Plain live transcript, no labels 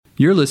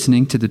You're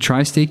listening to the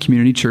Tri-State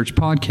Community Church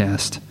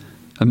Podcast,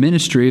 a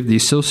ministry of the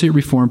Associate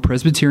Reformed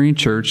Presbyterian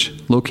Church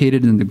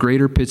located in the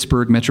greater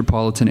Pittsburgh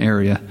metropolitan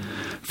area.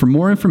 For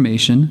more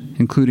information,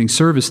 including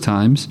service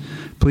times,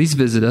 please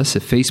visit us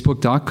at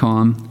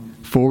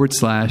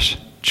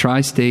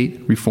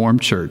facebook.com/Tri-State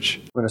Reformed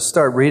Church. We're going to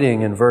start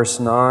reading in verse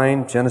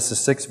 9,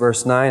 Genesis 6,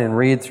 verse 9, and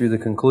read through the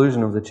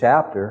conclusion of the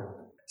chapter.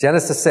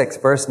 Genesis 6,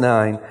 verse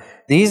 9.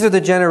 These are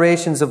the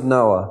generations of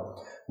Noah.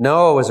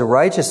 Noah was a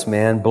righteous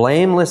man,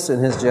 blameless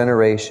in his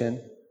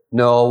generation.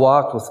 Noah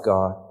walked with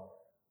God.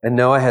 And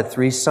Noah had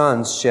 3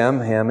 sons, Shem,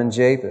 Ham, and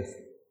Japheth.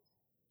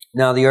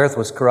 Now the earth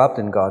was corrupt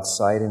in God's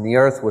sight, and the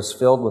earth was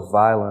filled with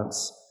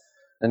violence.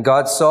 And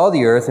God saw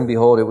the earth, and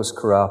behold, it was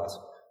corrupt,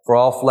 for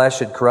all flesh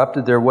had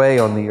corrupted their way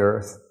on the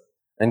earth.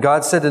 And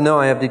God said to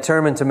Noah, I have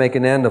determined to make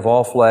an end of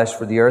all flesh,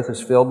 for the earth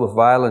is filled with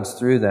violence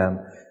through them.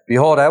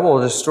 Behold, I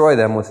will destroy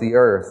them with the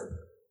earth.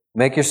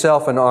 Make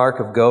yourself an ark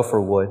of gopher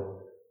wood.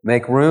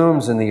 Make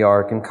rooms in the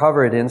ark and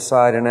cover it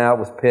inside and out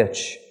with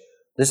pitch.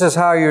 This is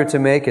how you're to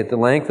make it. The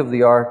length of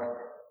the ark,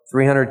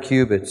 300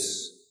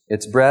 cubits.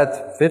 Its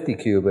breadth, 50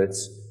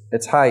 cubits.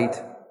 Its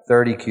height,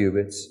 30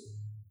 cubits.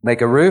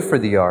 Make a roof for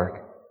the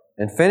ark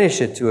and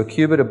finish it to a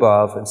cubit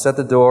above and set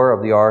the door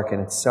of the ark in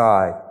its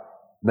side.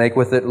 Make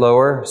with it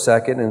lower,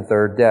 second, and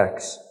third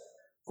decks.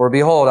 For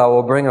behold, I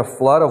will bring a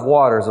flood of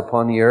waters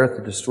upon the earth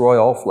to destroy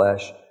all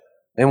flesh,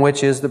 in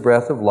which is the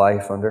breath of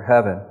life under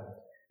heaven.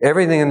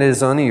 Everything that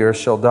is on the earth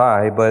shall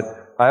die, but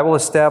I will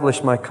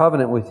establish my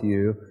covenant with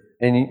you,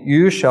 and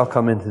you shall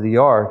come into the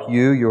ark,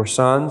 you, your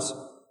sons,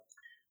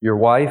 your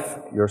wife,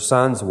 your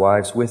sons'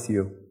 wives with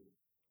you.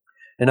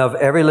 And of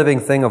every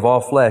living thing of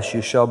all flesh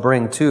you shall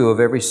bring 2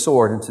 of every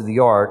sort into the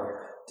ark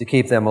to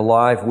keep them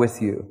alive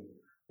with you.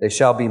 They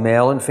shall be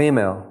male and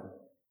female,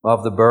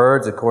 of the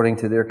birds according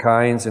to their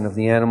kinds, and of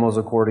the animals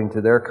according to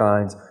their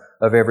kinds,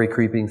 of every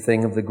creeping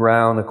thing of the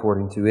ground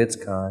according to its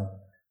kind.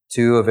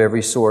 2 of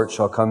every sort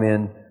shall come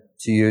in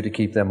to you to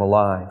keep them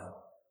alive.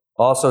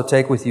 Also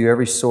take with you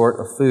every sort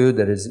of food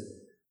that is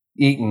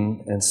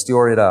eaten and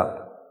store it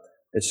up.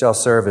 It shall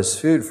serve as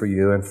food for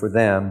you and for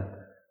them.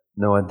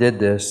 Noah did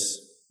this.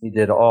 He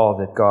did all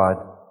that God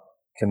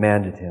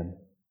commanded him.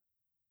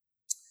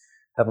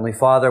 Heavenly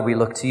Father, we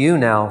look to you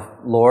now,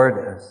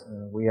 Lord.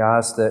 We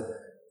ask that,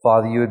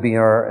 Father, you would be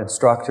our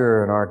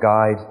instructor and our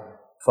guide,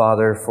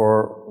 Father,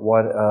 for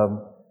what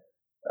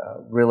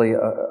really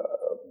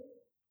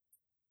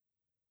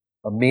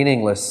a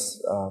meaningless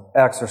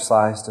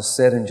exercise to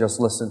sit and just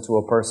listen to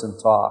a person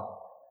talk.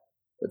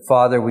 But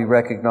Father, we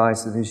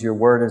recognize that as your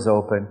word is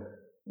open,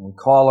 and we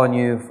call on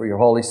you for your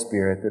Holy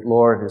Spirit, that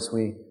Lord, as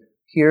we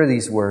hear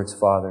these words,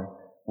 Father,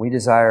 we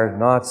desire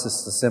not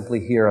just to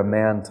simply hear a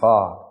man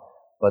talk,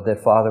 but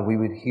that, Father, we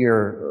would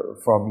hear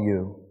from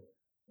you.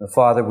 And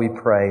Father, we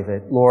pray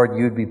that, Lord,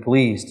 you'd be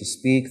pleased to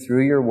speak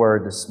through your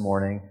word this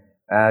morning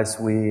as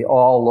we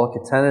all look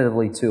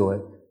attentively to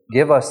it.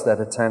 Give us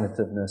that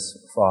attentiveness,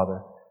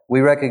 Father. We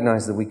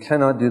recognize that we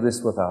cannot do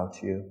this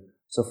without you.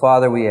 So,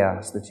 Father, we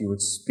ask that you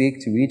would speak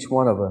to each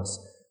one of us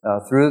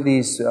through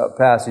these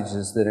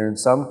passages that are in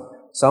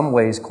some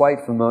ways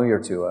quite familiar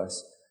to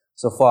us.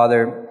 So,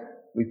 Father,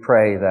 we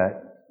pray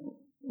that,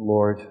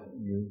 Lord,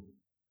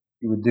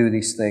 you would do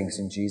these things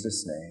in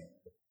Jesus' name.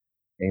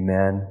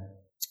 Amen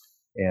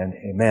and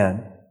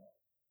amen.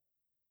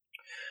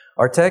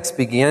 Our text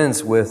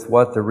begins with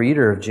what the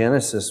reader of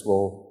Genesis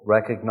will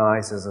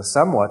recognize as a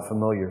somewhat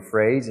familiar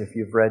phrase. If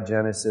you've read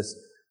Genesis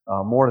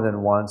more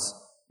than once,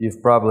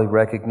 you've probably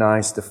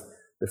recognized the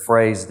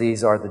phrase,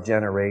 these are the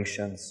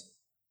generations.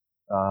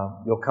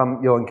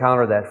 You'll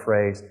encounter that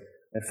phrase.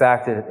 In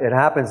fact, it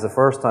happens the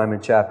first time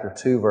in chapter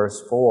 2,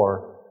 verse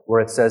 4,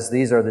 where it says,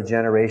 these are the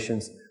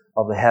generations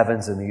of the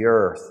heavens and the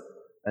earth.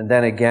 And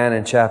then again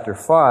in chapter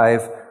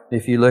 5,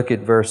 if you look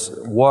at verse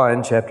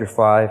 1, chapter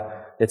 5,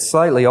 it's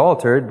slightly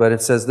altered, but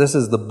it says, this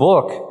is the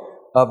book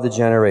of the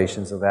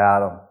generations of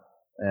Adam.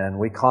 And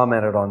we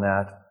commented on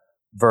that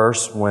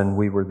verse when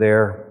we were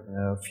there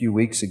a few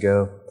weeks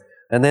ago.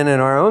 And then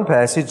in our own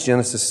passage,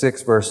 Genesis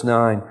 6, verse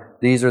 9,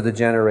 these are the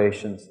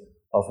generations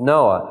of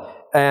Noah.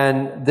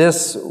 And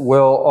this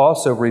will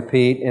also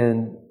repeat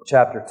in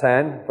chapter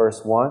 10,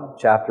 verse 1,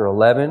 chapter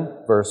 11,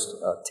 verse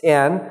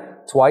 10,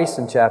 twice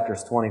in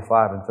chapters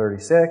 25 and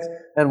 36,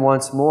 and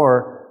once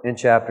more in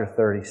chapter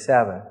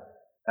 37.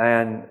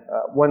 And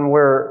when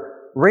we're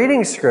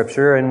reading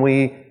Scripture and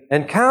we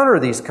encounter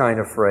these kind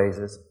of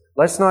phrases,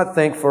 let's not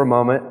think for a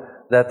moment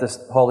that the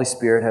Holy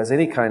Spirit has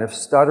any kind of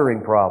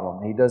stuttering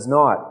problem. He does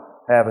not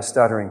have a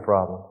stuttering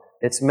problem.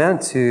 It's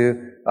meant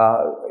to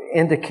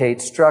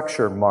indicate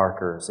structure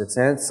markers.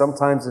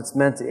 Sometimes it's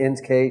meant to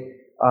indicate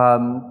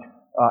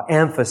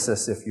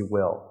emphasis, if you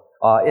will.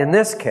 In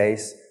this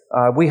case,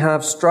 we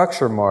have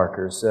structure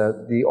markers.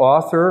 The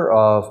author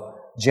of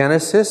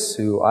Genesis,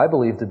 who I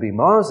believe to be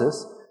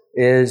Moses,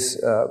 is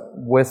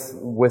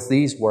with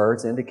these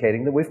words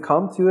indicating that we've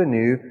come to a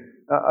new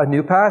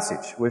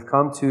passage. We've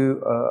come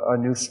to a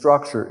new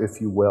structure,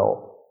 if you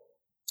will.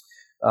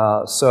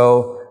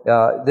 So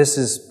this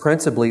is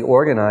principally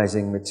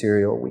organizing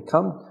material. We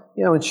come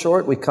in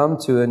short, we come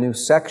to a new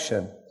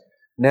section.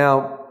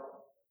 Now,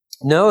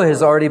 Noah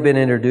has already been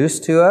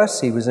introduced to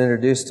us. He was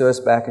introduced to us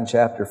back in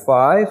chapter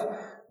 5.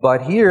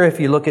 But here, if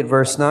you look at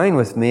verse 9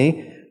 with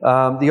me,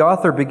 the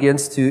author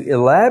begins to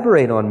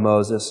elaborate on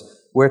Moses.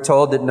 We're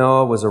told that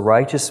Noah was a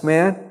righteous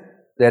man,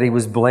 that he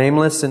was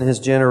blameless in his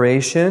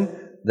generation,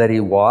 that he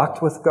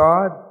walked with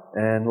God.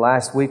 And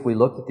last week we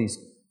looked at these.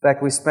 In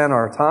fact, we spent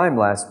our time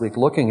last week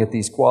looking at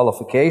these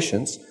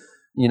qualifications.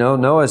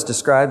 Noah is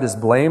described as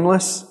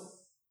blameless.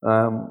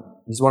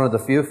 He's one of the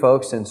few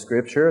folks in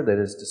Scripture that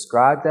is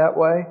described that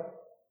way.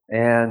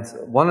 And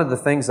one of the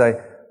things I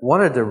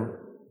wanted to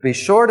be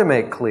sure to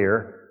make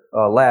clear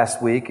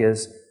last week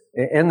is,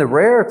 in the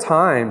rare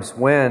times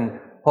when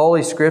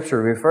Holy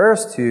Scripture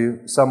refers to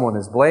someone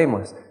as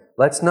blameless,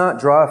 let's not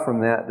draw from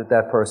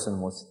that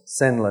person was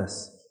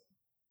sinless.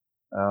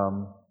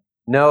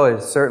 Noah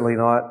is certainly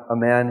not a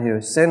man who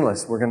is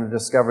sinless. We're going to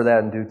discover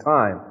that in due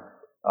time.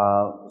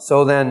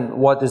 So then,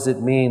 what does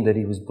it mean that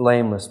he was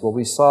blameless? Well,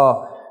 we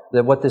saw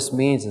that what this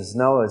means is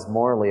Noah is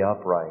morally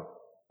upright.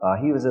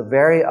 He was a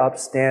very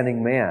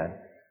upstanding man.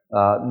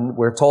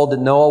 We're told that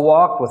Noah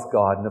walked with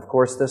God, and of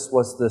course this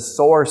was the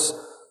source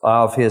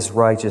of his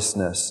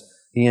righteousness.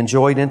 He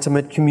enjoyed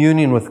intimate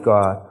communion with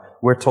God.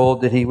 We're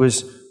told that he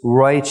was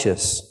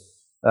righteous.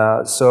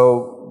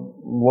 So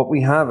what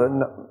we have,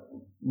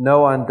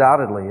 Noah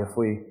undoubtedly,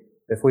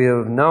 if we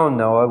have known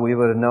Noah, we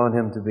would have known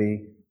him to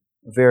be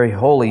a very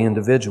holy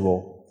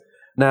individual.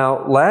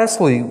 Now,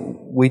 lastly,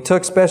 we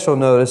took special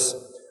notice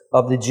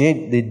of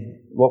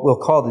what we'll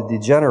call the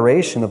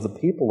degeneration of the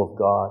people of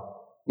God.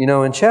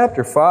 In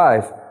chapter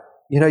 5,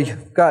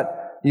 you've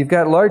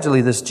got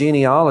largely this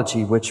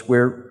genealogy, which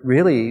we're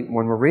really,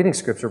 when we're reading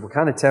Scripture, we're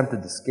kind of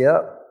tempted to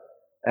skip.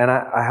 And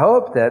I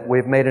hope that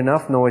we've made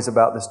enough noise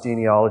about this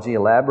genealogy,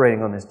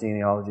 elaborating on this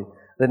genealogy,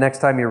 that next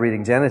time you're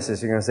reading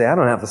Genesis, you're going to say, I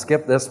don't have to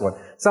skip this one.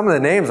 Some of the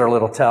names are a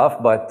little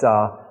tough, but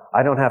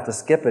I don't have to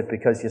skip it,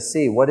 because you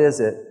see, what is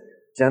it?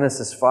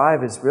 Genesis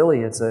 5 is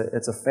really, it's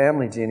a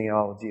family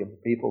genealogy of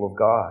the people of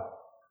God.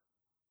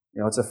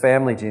 It's a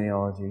family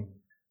genealogy.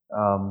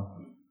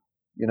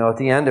 At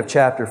the end of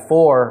chapter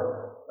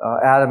 4,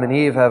 Adam and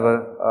Eve have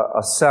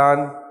a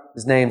son.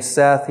 His name's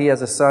Seth. He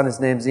has a son. His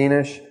name's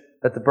Enosh.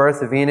 At the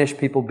birth of Enosh,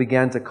 people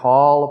began to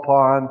call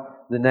upon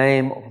the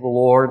name of the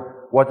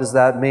Lord. What does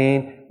that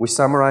mean? We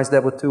summarized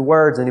that with 2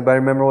 words. Anybody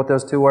remember what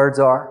those 2 words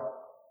are?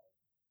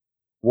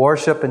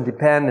 Worship and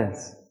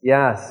dependence.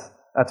 Yes,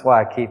 that's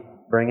why I keep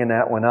bringing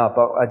that one up.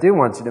 I do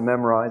want you to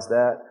memorize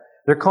that.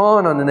 They're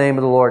calling on the name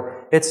of the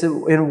Lord. It's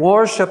in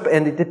worship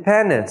and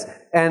dependence.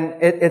 And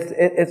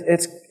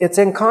it's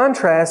in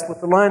contrast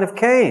with the line of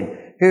Cain,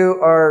 who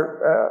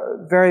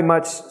are very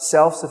much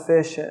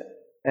self-sufficient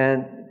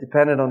and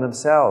dependent on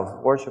themselves,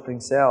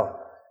 worshiping self.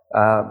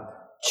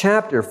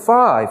 Chapter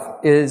 5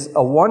 is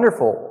a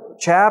wonderful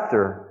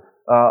chapter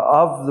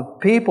of the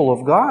people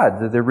of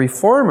God, the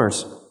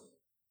reformers.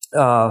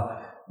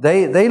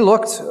 They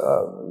looked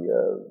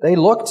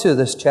to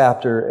this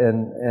chapter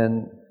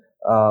and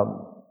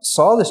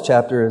saw this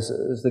chapter as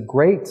the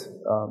great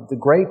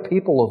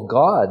people of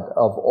God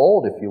of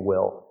old, if you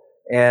will.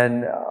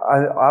 And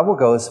I will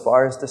go as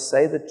far as to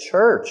say the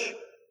church.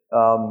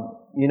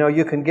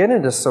 You can get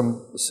into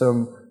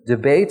some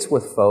debates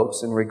with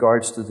folks in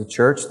regards to the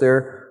church. There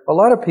are a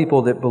lot of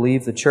people that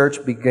believe the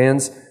church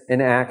begins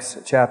in Acts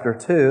chapter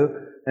 2,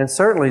 and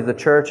certainly the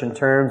church in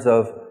terms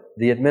of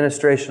the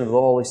administration of the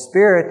Holy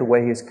Spirit, the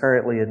way He's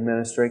currently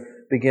administering,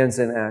 begins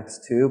in Acts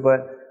 2.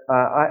 But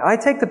I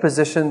take the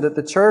position that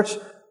the church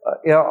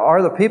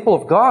are the people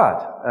of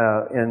God,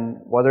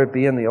 whether it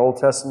be in the Old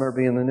Testament or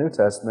be in the New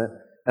Testament.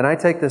 And I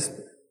take this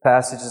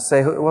passage and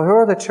say, well, who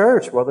are the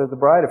church? Well, they're the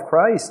bride of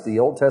Christ. The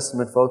Old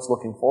Testament folks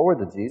looking forward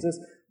to Jesus.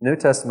 New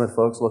Testament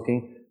folks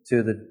looking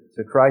to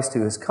Christ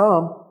who has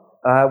come.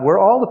 We're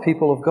all the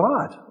people of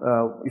God.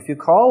 If you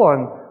call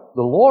on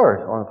the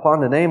Lord, upon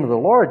the name of the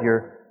Lord,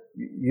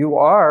 you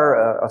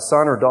are a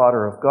son or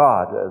daughter of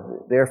God.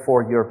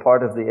 Therefore, you're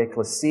part of the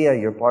ecclesia,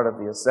 you're part of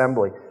the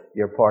assembly,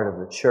 you're part of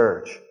the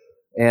church.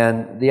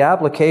 And the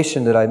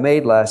application that I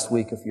made last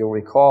week, if you'll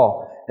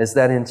recall, is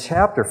that in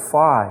chapter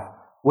 5,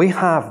 we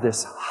have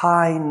this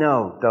high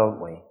note,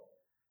 don't we?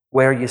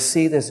 Where you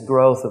see this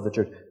growth of the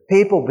church.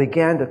 People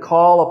began to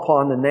call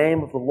upon the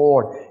name of the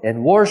Lord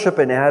in worship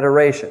and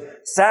adoration.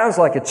 Sounds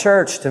like a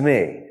church to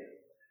me.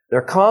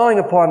 They're calling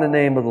upon the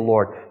name of the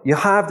Lord. You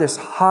have this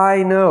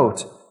high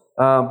note.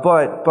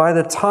 But by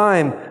the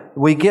time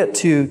we get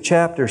to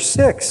chapter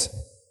 6,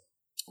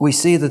 we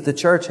see that the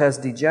church has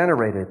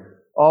degenerated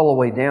all the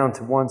way down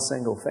to one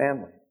single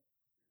family,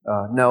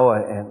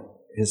 Noah and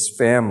his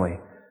family.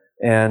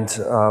 And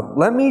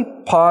let me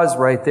pause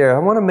right there. I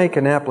want to make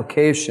an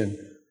application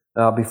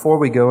before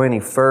we go any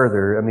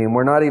further. I mean,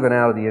 we're not even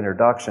out of the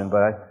introduction,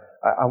 but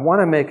I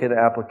want to make an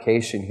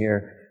application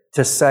here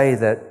to say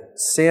that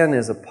sin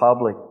is a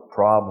public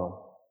problem.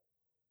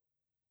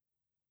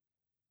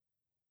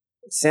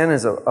 Sin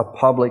is a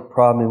public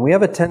problem. And we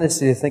have a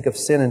tendency to think of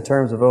sin in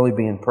terms of only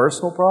being a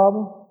personal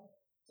problem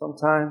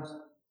sometimes.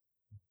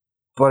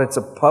 But it's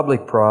a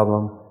public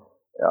problem.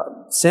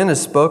 Sin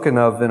is spoken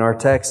of in our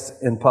text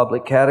in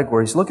public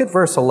categories. Look at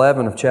verse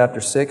 11 of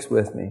chapter 6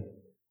 with me.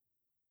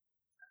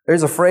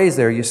 There's a phrase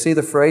there. You see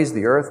the phrase,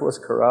 the earth was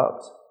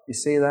corrupt. You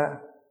see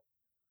that?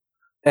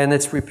 And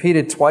it's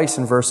repeated twice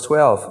in verse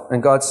 12.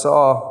 And God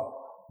saw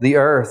the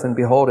earth, and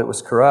behold, it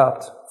was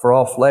corrupt, for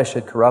all flesh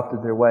had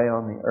corrupted their way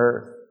on the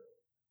earth.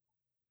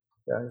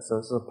 Okay, so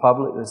this is a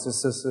public,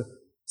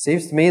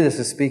 seems to me this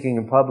is speaking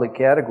in public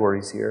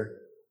categories here.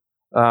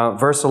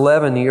 Verse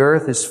 11, the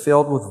earth is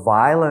filled with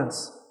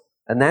violence.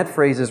 And that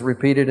phrase is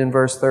repeated in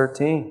verse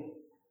 13.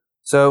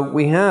 So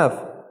we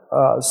have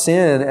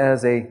sin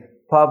as a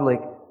public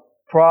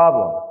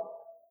problem.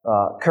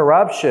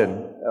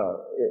 Corruption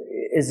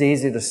is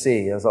easy to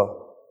see as a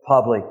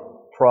public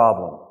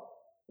problem,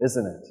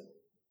 isn't it?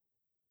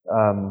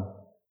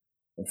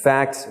 In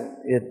fact,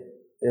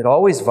 it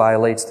always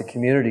violates the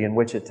community in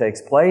which it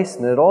takes place,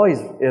 and it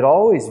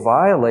always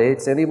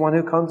violates anyone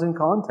who comes in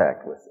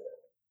contact with it.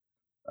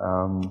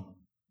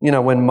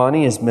 When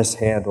money is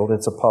mishandled,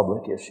 it's a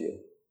public issue.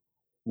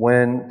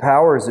 When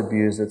power is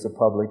abused, it's a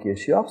public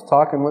issue. I was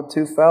talking with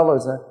two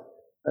fellows. I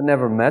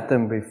never met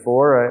them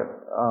before.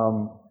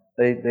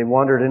 They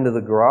wandered into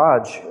the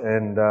garage,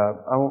 and I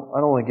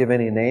don't want to give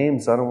any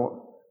names. I don't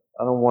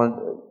want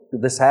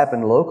this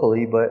happened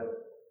locally, but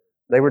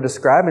they were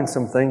describing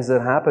some things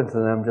that happened to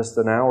them just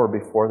an hour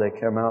before they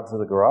came out to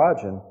the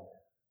garage. And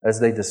as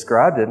they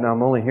described it, now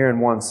I'm only hearing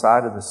one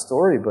side of the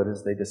story, but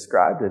as they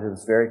described it, it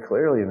was very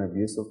clearly an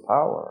abuse of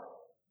power.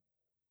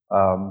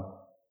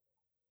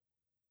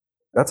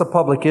 That's a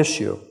public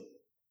issue.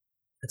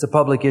 It's a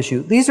public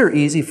issue. These are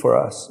easy for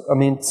us. I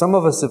mean, some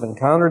of us have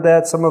encountered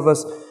that. Some of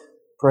us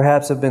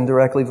perhaps have been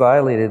directly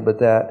violated with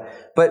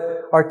that.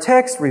 But our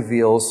text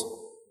reveals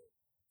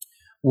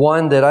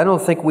one that I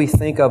don't think we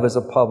think of as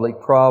a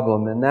public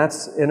problem, and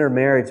that's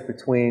intermarriage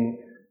between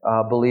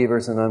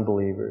believers and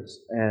unbelievers.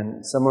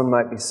 And someone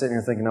might be sitting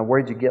here thinking, now,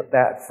 where'd you get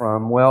that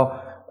from?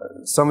 Well,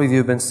 some of you who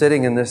have been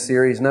sitting in this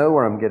series know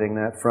where I'm getting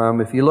that from.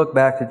 If you look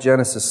back to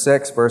Genesis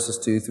 6, verses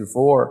 2 through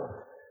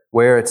 4,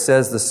 where it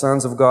says the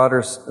sons of God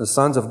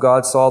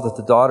saw that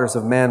the daughters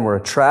of men were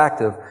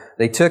attractive.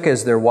 They took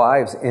as their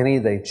wives any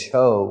they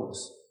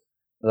chose.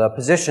 The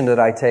position that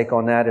I take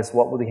on that is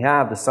what we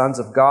have. The sons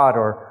of God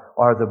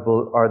are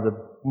the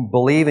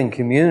believing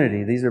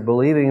community. These are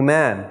believing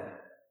men.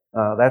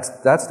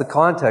 That's the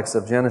context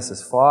of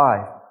Genesis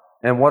 5.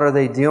 And what are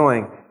they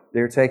doing?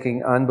 They're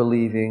taking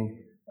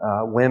unbelieving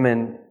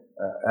women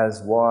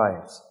as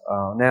wives.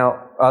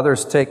 Now,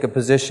 others take a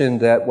position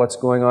that what's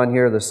going on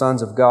here, the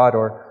sons of God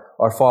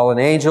are fallen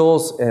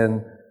angels,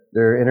 and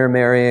they're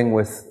intermarrying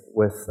with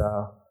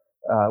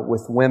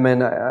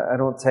women. I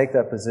don't take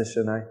that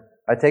position.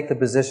 I take the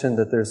position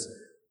that there's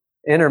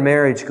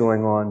intermarriage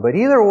going on. But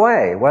either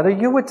way, whether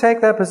you would take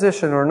that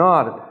position or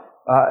not,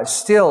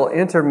 still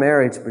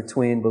intermarriage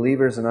between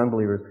believers and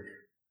unbelievers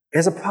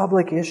is a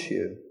public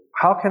issue.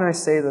 How can I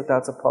say that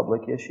that's a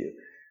public issue?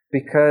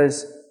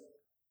 Because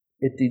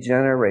it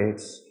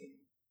degenerates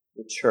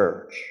the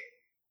church.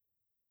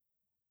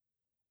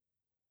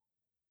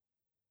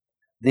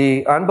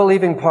 The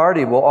unbelieving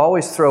party will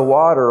always throw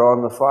water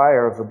on the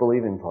fire of the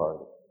believing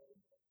party.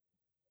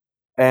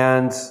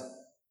 And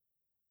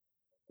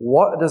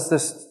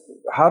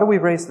how do we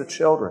raise the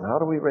children? How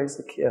do we raise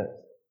the kids?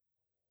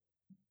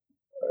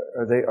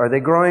 Are they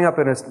growing up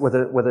with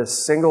a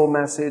single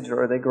message,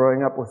 or are they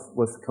growing up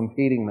with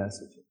competing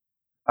messages?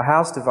 A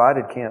house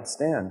divided can't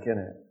stand, can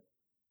it?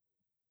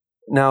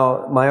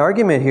 Now, my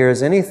argument here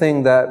is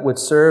anything that would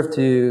serve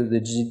to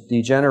the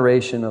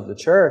degeneration of the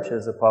church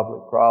is a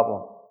public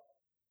problem.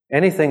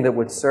 Anything that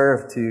would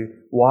serve to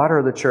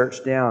water the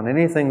church down,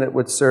 anything that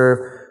would serve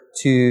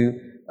to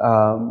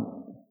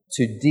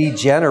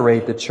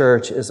degenerate the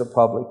church is a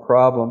public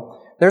problem.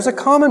 There's a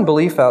common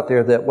belief out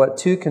there that what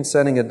two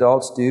consenting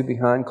adults do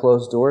behind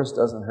closed doors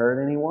doesn't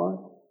hurt anyone.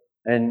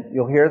 And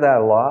you'll hear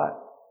that a lot.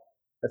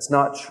 That's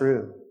not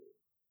true.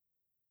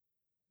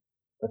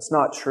 That's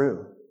not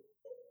true.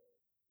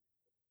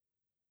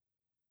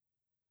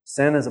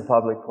 Sin is a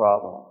public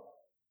problem.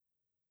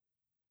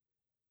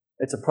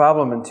 It's a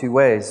problem in two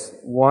ways.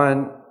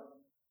 One,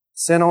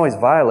 sin always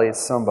violates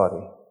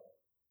somebody.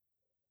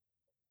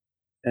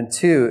 And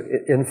two,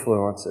 it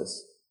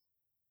influences.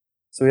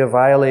 So we have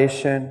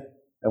violation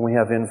and we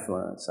have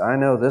influence. I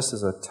know this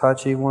is a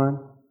touchy one,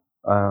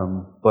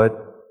 but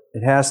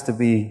it has to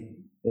be.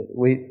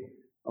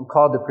 I'm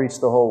called to preach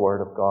the whole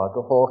Word of God,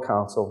 the whole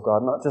counsel of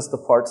God, not just the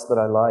parts that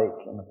I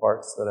like and the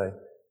parts that I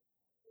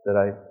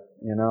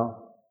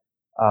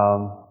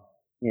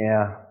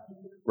yeah,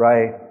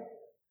 right.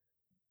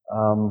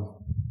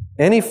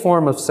 Any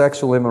form of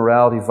sexual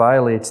immorality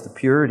violates the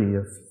purity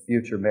of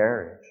future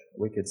marriage.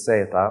 We could say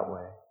it that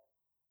way.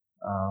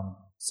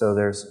 So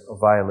there's a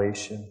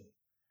violation.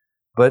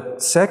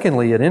 But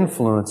secondly, it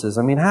influences.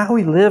 I mean, how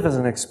we live is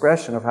an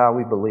expression of how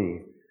we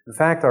believe. In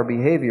fact, our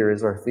behavior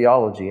is our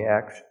theology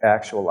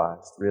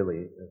actualized, really,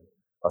 in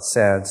a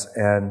sense.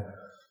 And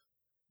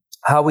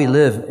how we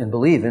live and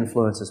believe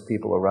influences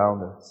people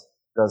around us,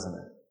 doesn't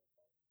it?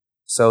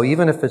 So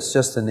even if it's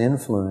just an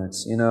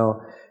influence,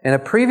 In a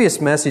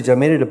previous message, I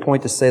made it a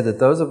point to say that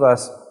those of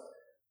us,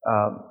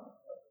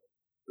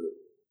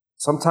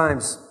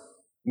 sometimes,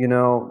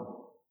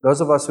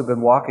 those of us who've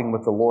been walking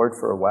with the Lord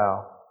for a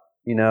while,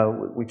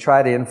 we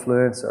try to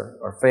influence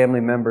our family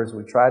members,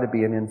 we try to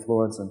be an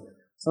influence, and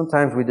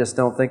sometimes we just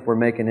don't think we're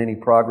making any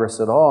progress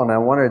at all. And I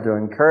wanted to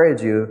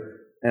encourage you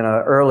in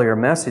an earlier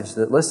message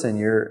that, listen,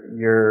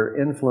 you're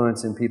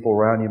influencing people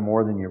around you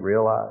more than you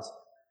realize.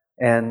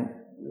 And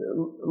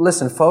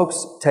listen,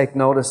 folks take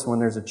notice when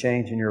there's a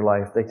change in your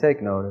life. They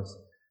take notice,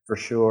 for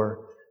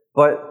sure.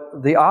 But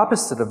the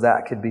opposite of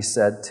that could be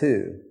said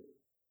too.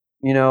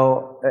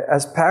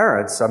 As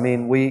parents,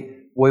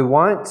 we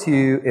want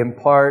to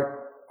impart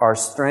our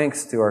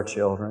strengths to our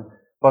children,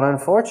 but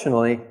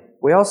unfortunately,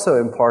 we also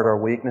impart our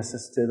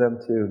weaknesses to them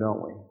too,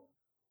 don't we?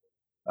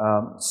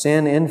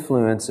 Sin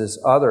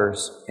influences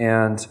others,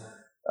 and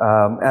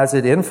as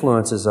it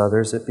influences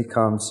others, it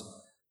becomes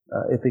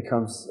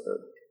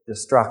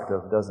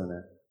destructive, doesn't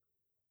it?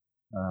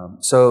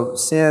 So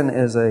sin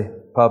is a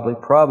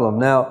public problem.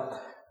 Now,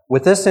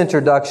 with this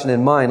introduction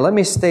in mind, let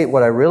me state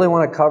what I really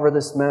want to cover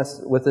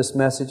with this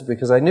message,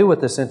 because I knew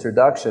with this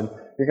introduction,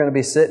 you're going to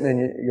be sitting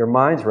in your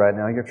minds right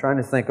now. You're trying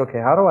to think, okay,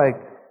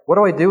 what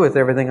do I do with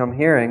everything I'm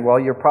hearing? Well,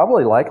 you're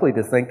probably likely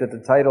to think that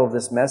the title of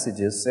this message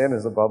is Sin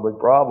is a Public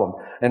Problem.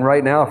 And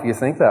right now, if you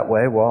think that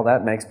way, well,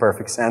 that makes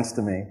perfect sense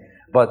to me.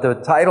 But the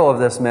title of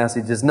this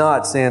message is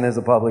not Sin is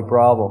a Public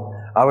Problem.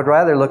 I would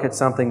rather look at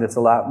something that's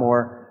a lot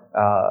more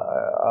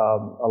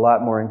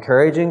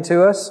encouraging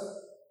to us.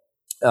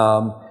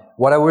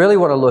 What I really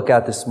want to look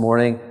at this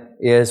morning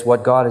is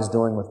what God is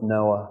doing with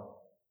Noah.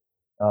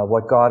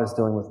 What God is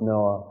doing with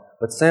Noah.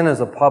 But sin as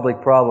a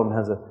public problem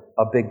has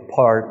a big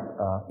part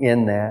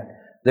in that.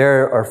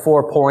 There are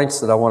 4 points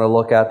that I want to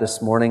look at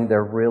this morning.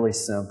 They're really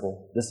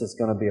simple. This is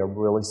going to be a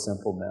really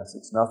simple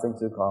message. Nothing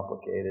too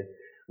complicated.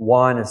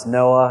 1 is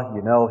Noah.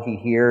 He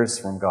hears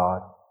from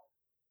God.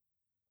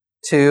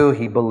 2,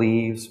 he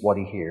believes what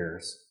he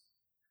hears.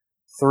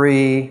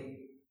 3,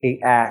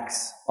 he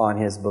acts on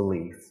his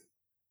belief.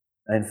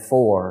 And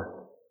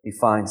 4, he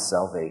finds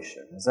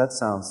salvation. Does that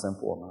sound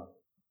simple enough?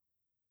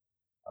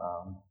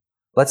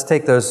 Let's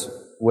take those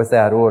with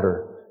that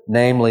order.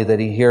 Namely, that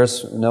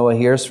Noah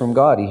hears from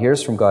God. He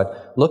hears from God.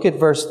 Look at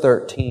verse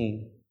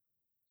 13.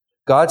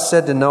 God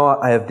said to Noah,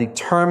 I have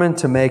determined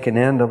to make an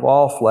end of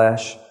all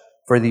flesh,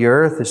 for the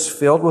earth is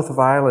filled with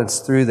violence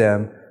through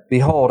them.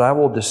 Behold, I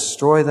will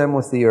destroy them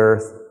with the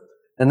earth.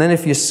 And then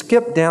if you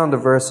skip down to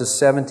verses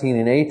 17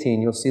 and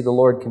 18, you'll see the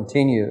Lord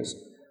continues.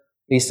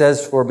 He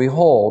says, for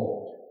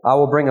behold, I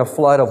will bring a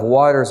flood of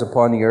waters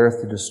upon the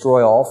earth to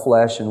destroy all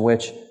flesh, in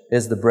which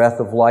is the breath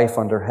of life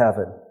under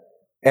heaven.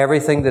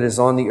 Everything that is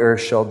on the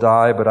earth shall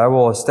die, but I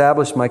will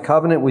establish my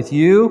covenant with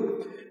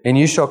you, and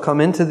you shall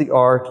come into the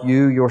ark,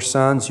 you, your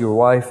sons, your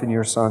wife, and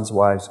your sons'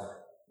 wives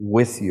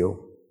with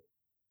you.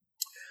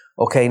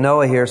 Okay,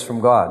 Noah hears from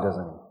God,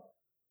 doesn't he?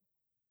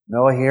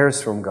 Noah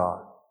hears from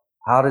God.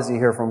 How does he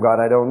hear from God?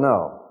 I don't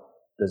know.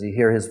 Does he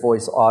hear his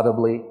voice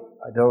audibly?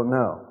 I don't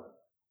know.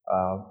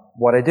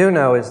 What I do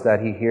know is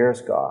that he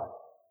hears God.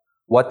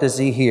 What does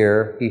he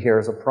hear? He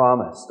hears a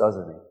promise,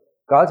 doesn't he?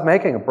 God's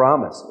making a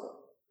promise,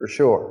 for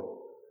sure.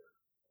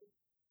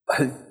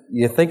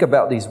 You think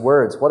about these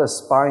words, what a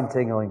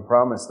spine-tingling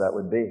promise that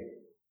would be.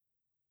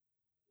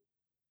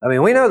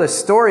 We know the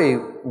story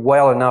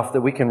well enough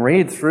that we can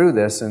read through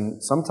this,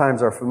 and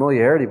sometimes our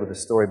familiarity with the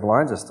story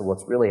blinds us to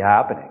what's really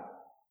happening.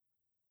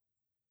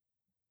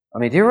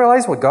 Do you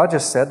realize what God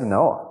just said to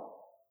Noah?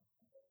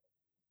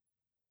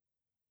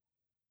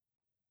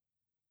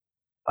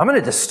 I'm going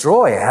to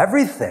destroy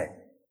everything.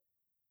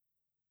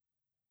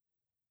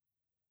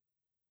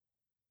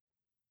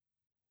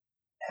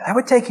 That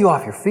would take you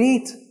off your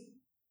feet.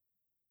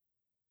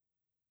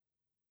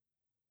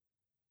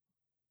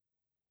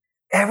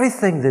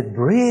 Everything that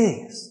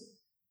breathes,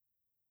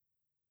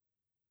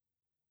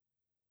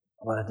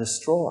 I'm going to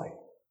destroy.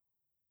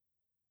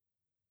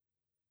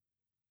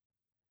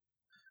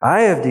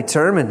 I have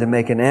determined to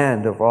make an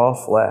end of all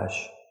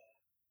flesh.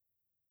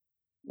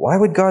 Why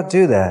would God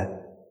do that?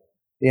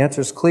 The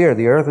answer is clear.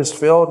 The earth is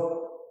filled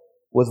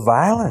with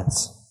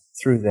violence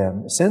through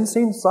them. Sin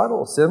seems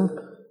subtle. Sin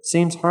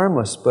seems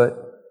harmless, but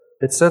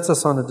it sets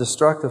us on a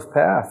destructive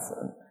path.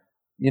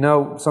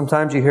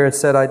 Sometimes you hear it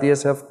said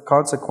ideas have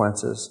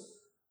consequences,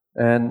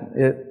 and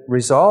it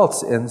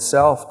results in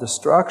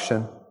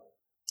self-destruction.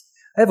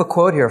 I have a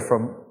quote here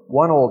from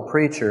one old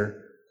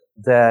preacher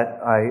that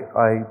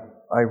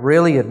I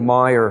really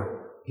admire.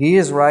 He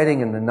is writing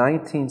in the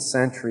 19th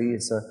century.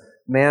 It's a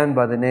man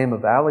by the name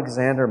of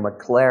Alexander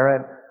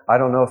Maclaren. I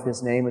don't know if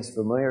his name is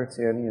familiar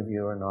to any of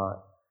you or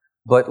not.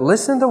 But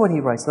listen to what he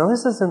writes. Now,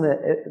 this is in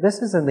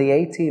the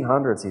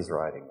 1800s he's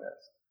writing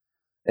this.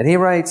 And he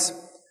writes,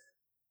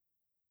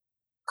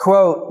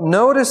 quote,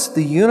 notice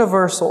the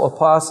universal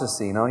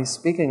apostasy. Now, he's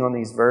speaking on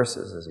these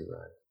verses as he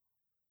writes.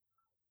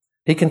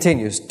 He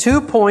continues,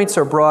 2 points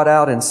are brought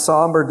out in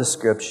somber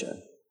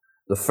description.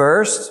 The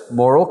first,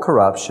 moral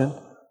corruption.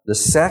 The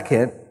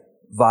second,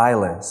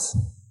 violence.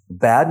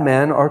 Bad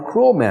men are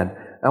cruel men.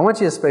 I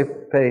want you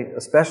to pay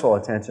special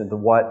attention to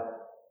what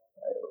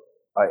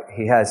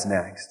he has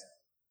next.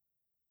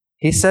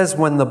 He says,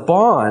 when the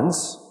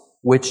bonds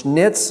which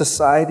knit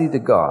society to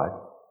God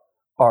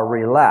are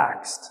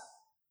relaxed,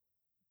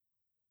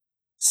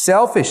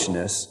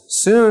 selfishness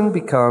soon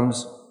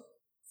becomes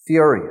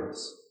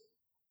furious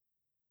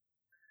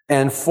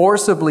and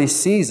forcibly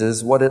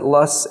seizes what it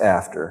lusts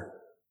after,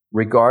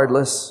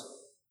 regardless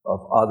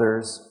of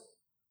others'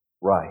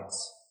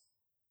 rights.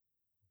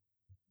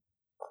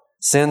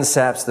 Sin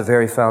saps the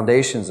very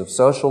foundations of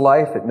social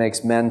life. It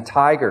makes men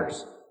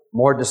tigers,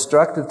 more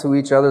destructive to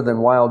each other than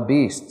wild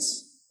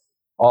beasts.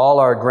 All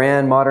our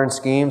grand modern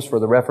schemes for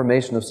the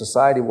reformation of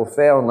society will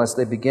fail unless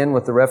they begin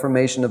with the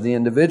reformation of the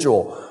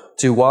individual.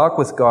 To walk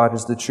with God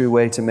is the true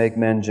way to make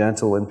men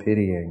gentle and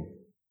pitying.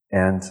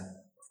 End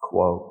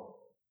quote.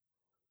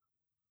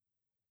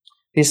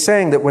 He's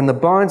saying that when the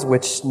bonds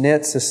which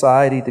knit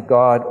society to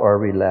God are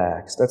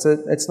relaxed,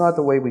 it's not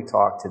the way we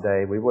talk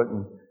today.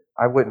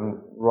 I wouldn't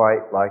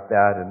write like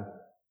that in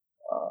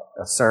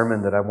a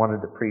sermon that I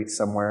wanted to preach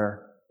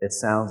somewhere. It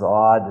sounds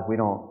odd. We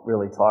don't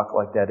really talk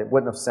like that. It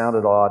wouldn't have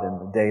sounded odd in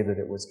the day that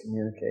it was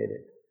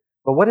communicated.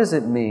 But what does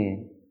it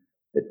mean?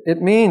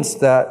 It means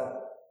that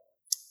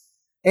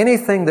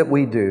anything that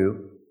we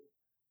do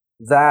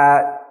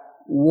that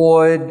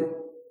would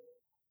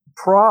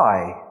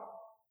pry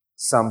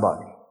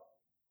somebody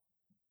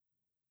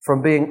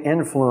from being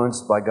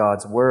influenced by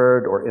God's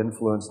Word or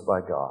influenced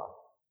by God,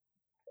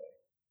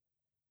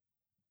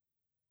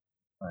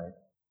 right,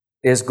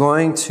 is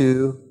going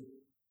to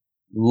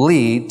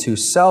lead to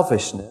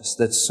selfishness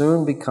that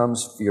soon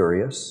becomes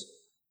furious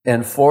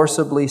and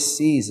forcibly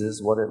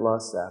seizes what it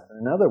lusts after.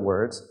 In other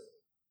words,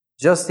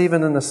 just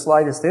even in the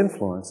slightest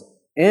influencing.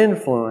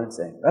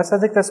 I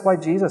think that's why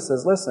Jesus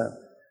says, listen,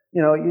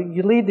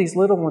 you lead these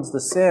little ones to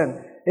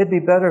sin. It'd be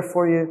better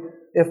for you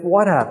if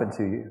what happened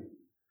to you?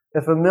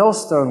 If a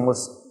millstone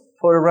was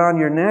put around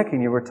your neck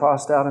and you were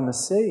tossed out in the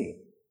sea.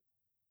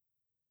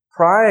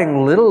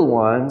 Prying little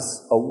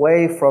ones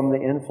away from the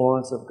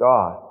influence of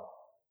God.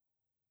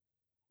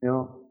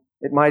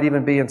 It might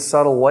even be in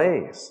subtle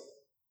ways.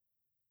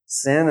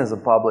 Sin is a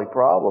public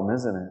problem,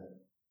 isn't it?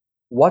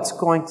 What's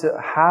going to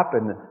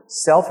happen?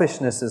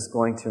 Selfishness is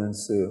going to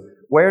ensue.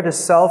 Where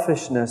does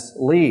selfishness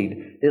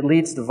lead? It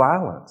leads to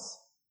violence.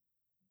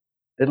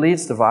 It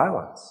leads to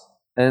violence.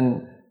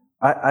 And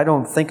I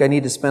don't think I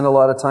need to spend a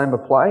lot of time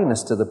applying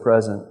this to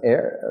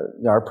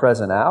our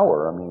present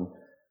hour. I mean,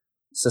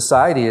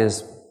 society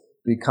has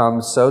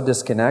become so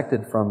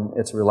disconnected from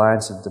its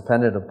reliance and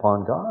dependence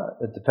upon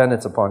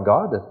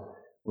God that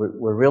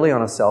we're really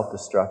on a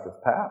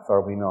self-destructive path,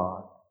 are we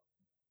not?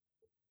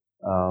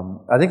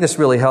 I think this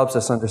really helps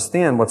us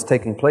understand what's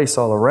taking place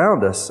all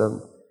around us.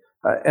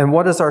 And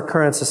what does our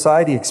current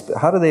society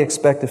how do they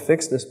expect to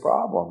fix this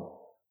problem?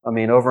 I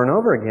mean, over and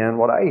over again,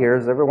 what I hear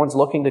is everyone's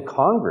looking to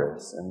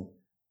Congress. And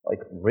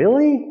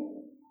really?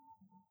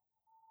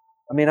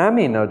 I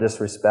mean no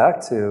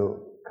disrespect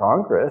to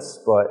Congress,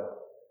 but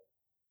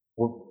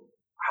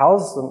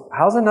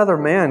how's another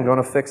man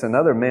going to fix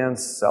another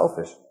man's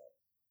selfishness?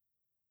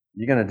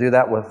 You going to do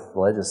that with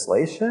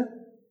legislation?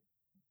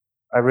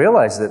 I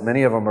realize that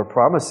many of them are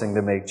promising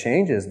to make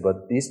changes,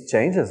 but these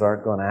changes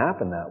aren't going to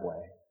happen that way.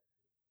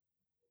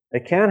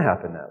 It can't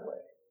happen that way.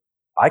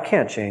 I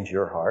can't change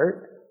your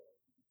heart.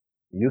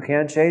 You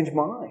can't change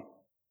mine.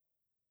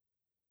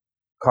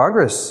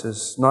 Congress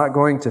is not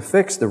going to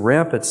fix the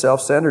rampant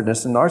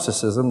self-centeredness and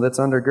narcissism that's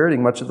undergirding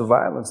much of the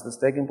violence that's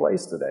taking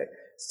place today.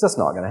 It's just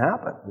not going to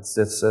happen.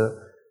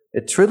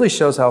 It truly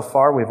shows how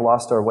far we've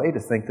lost our way to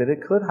think that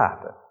it could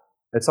happen.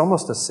 It's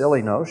almost a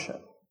silly notion.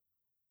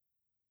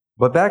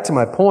 But back to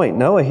my point,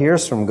 Noah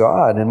hears from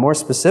God, and more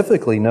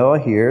specifically, Noah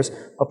hears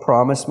a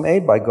promise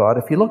made by God.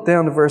 If you look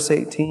down to verse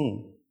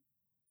 18,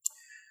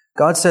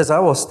 God says, I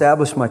will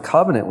establish my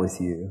covenant with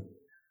you.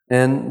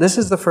 And this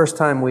is the first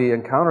time we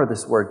encounter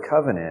this word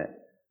covenant.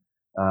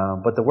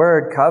 But the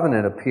word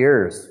covenant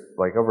appears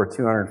over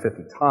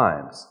 250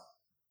 times.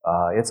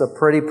 It's a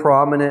pretty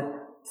prominent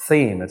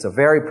theme. It's a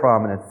very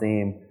prominent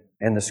theme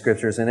in the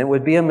Scriptures. And it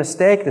would be a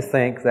mistake to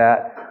think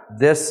that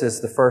this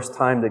is the first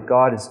time that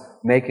God is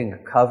making a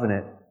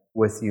covenant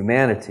with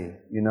humanity.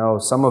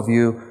 Some of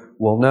you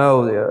will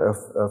know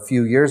a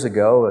few years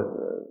ago,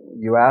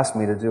 you asked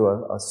me to do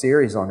a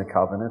series on the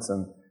covenants,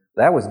 and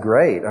that was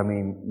great. I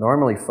mean,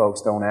 normally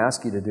folks don't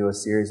ask you to do a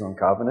series on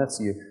covenants.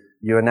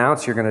 You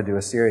announce you're going to do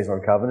a series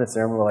on covenants,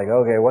 and we're like,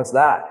 okay, what's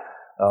that?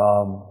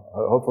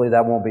 Hopefully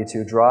that won't be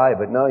too dry.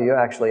 But no, you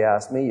actually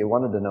asked me. You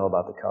wanted to know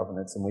about the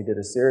covenants, and we did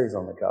a series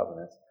on the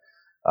covenants.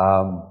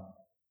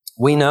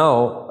 We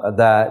know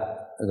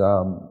that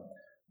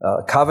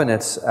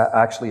covenants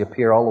actually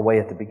appear all the way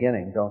at the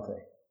beginning, don't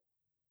they?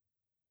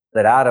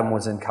 That Adam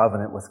was in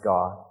covenant with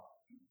God.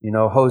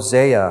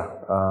 Hosea,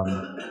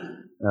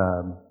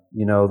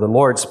 the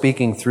Lord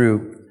speaking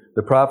through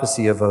the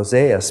prophecy of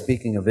Hosea,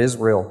 speaking of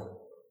Israel,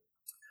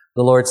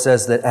 the Lord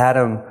says that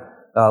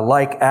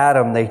like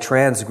Adam, they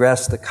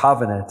transgressed the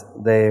covenant.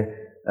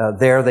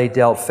 They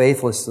dealt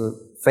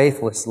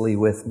faithlessly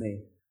with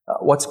me.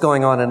 What's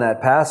going on in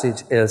that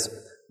passage is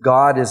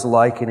God is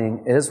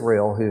likening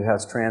Israel, who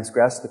has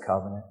transgressed the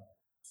covenant.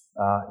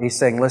 He's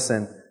saying,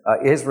 listen,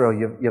 Israel,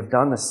 you've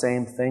done the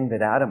same thing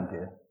that Adam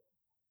did.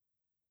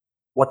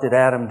 What did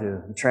Adam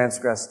do? He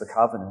transgressed the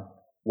covenant.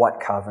 What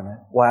covenant?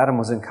 Well, Adam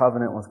was in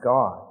covenant with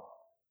God.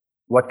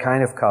 What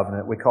kind of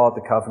covenant? We call it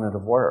the covenant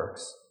of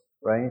works,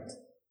 right?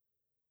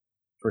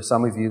 For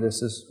some of you,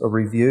 this is a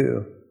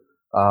review.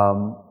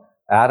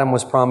 Adam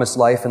was promised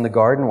life in the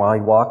garden while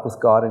he walked with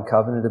God in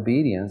covenant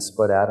obedience,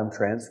 but Adam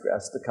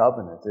transgressed the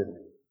covenant, didn't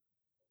he?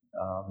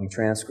 He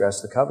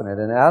transgressed the covenant.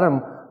 And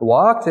Adam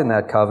walked in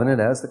that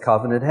covenant as the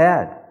covenant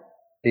had.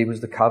 He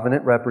was the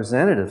covenant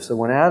representative. So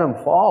when Adam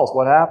falls,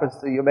 what happens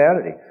to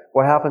humanity?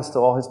 What happens to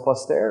all his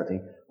posterity?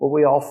 Well,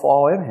 we all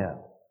fall in him.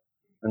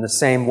 In the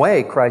same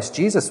way, Christ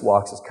Jesus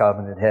walks as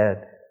covenant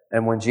head.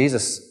 And when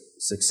Jesus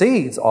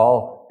succeeds,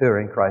 all who are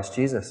in Christ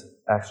Jesus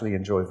actually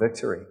enjoy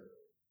victory.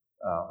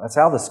 That's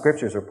how the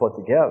Scriptures are put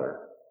together.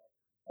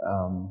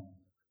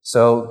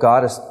 So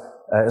God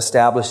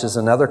establishes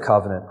another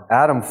covenant.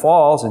 Adam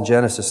falls in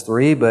Genesis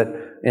 3, but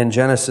in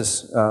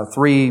Genesis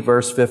 3,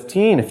 verse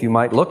 15, if you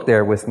might look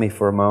there with me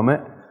for a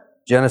moment,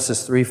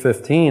 Genesis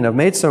 3:15. I've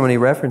made so many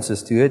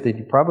references to it that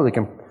you probably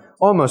can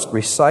almost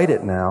recite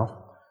it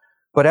now.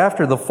 But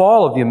after the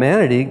fall of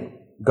humanity,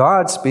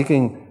 God,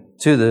 speaking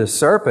to the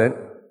serpent,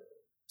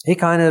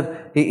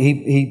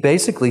 he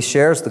basically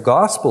shares the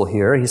gospel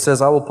here. He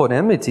says, I will put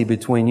enmity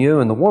between you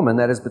and the woman,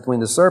 that is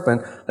between the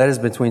serpent, that is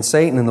between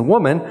Satan and the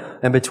woman,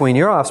 and between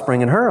your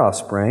offspring and her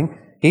offspring.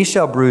 He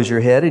shall bruise your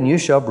head, and you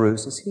shall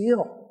bruise his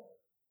heel.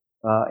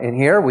 And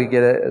here we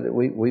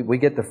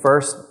get the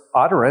first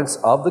utterance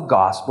of the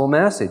gospel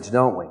message,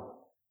 don't we?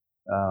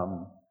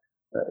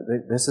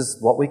 This is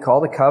what we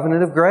call the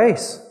covenant of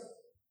grace.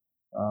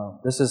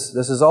 This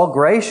is all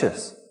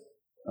gracious.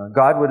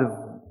 God would have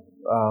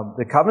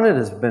the covenant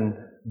has been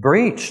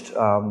breached.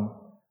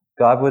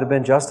 God would have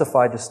been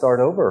justified to start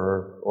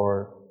over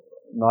or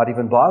not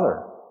even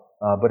bother.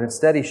 But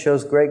instead, He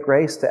shows great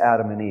grace to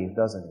Adam and Eve,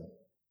 doesn't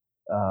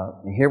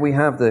He? Here we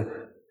have the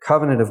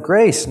covenant of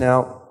grace.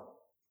 Now,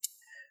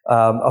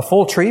 a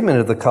full treatment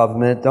of the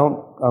covenant,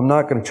 I'm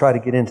not going to try to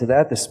get into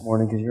that this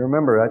morning, because you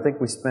remember, I think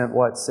we spent,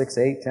 6,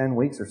 8, 10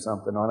 weeks or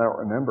something on it, I don't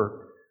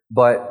remember.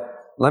 But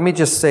let me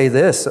just say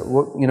this.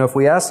 If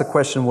we ask the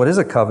question, what is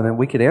a covenant?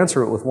 We could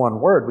answer it with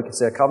one word. We could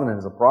say a covenant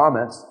is a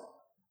promise.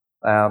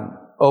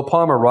 O.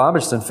 Palmer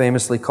Robertson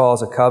famously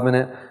calls a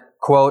covenant,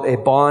 quote, a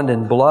bond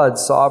in blood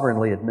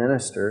sovereignly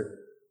administered.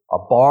 A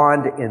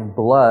bond in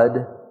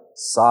blood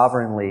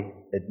sovereignly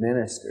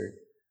administered.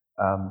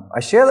 I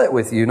share that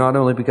with you not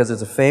only because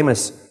it's a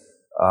famous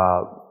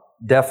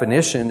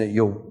definition that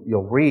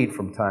you'll read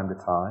from time to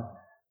time,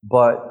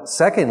 but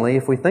secondly,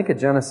 if we think of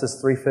Genesis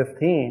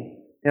 3:15,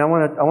 I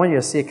want you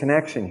to see a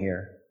connection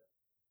here.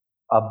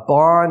 A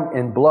bond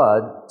in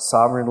blood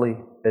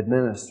sovereignly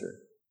administered.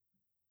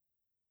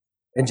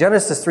 In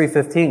Genesis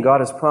 3:15,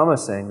 God is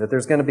promising that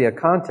there's going to be a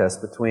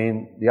contest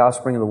between the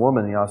offspring of the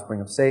woman and the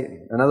offspring of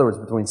Satan. In other words,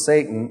 between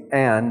Satan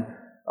and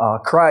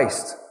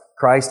Christ.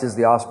 Christ is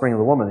the offspring of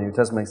the woman. The New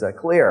Testament makes that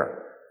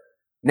clear.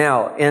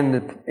 Now, in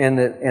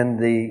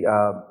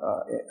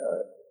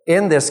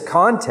this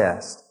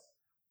contest,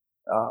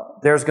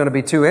 there's going to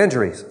be two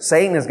injuries.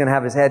 Satan is going to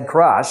have his head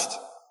crushed,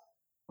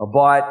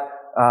 but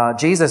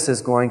Jesus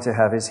is going to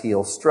have his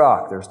heel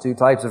struck. There's two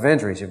types of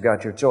injuries. You've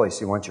got your choice.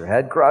 You want your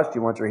head crushed,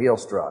 you want your heel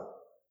struck.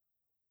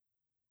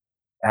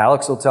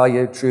 Alex will tell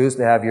you, choose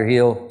to have your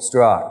heel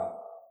struck.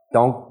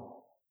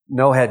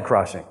 No head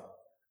crushing.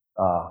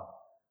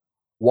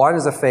 One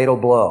is a fatal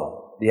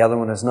blow. The other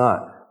one is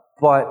not.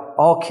 But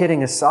all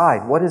kidding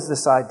aside, what is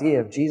this idea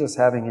of Jesus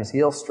having his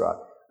heel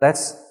struck?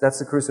 That's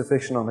the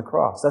crucifixion on the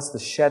cross. That's the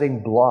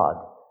shedding blood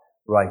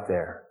right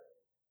there.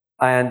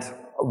 And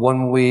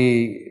when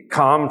we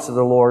come to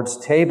the Lord's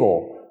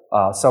table,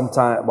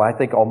 I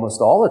think almost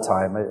all the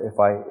time, if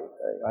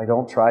I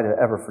don't try to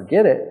ever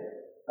forget it,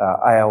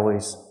 I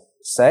always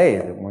say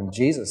that when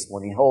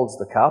He holds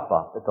the cup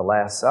up at the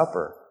Last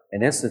Supper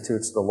and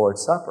institutes the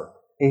Lord's Supper,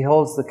 He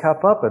holds the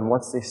cup up, and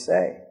what's He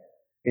say?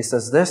 He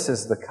says, this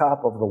is the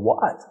cup of the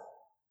what?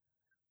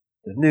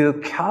 The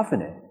new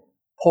covenant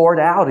poured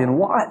out in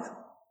what?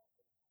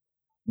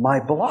 My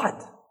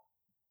blood.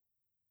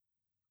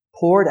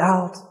 Poured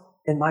out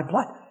in my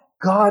blood.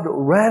 God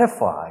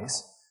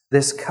ratifies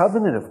this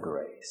covenant of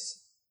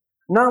grace,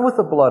 not with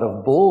the blood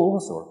of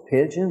bulls or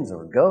pigeons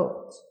or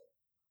goats,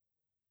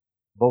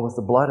 but with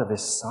the blood of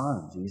His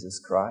Son, Jesus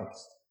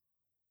Christ.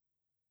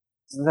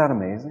 Isn't that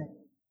amazing?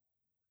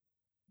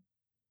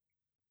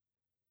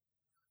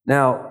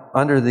 Now,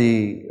 under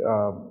the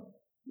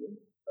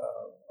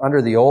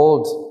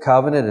Old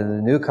Covenant and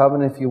the New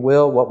Covenant, if you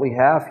will, what we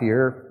have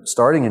here,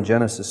 starting in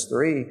Genesis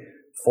 3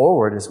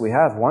 forward, is we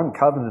have one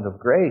covenant of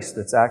grace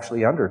that's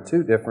actually under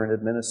two different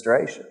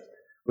administrations.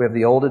 We have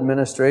the old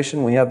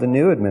administration, we have the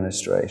new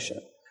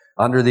administration.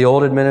 Under the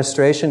old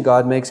administration,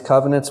 God makes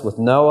covenants with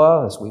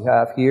Noah, as we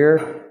have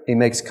here. He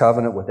makes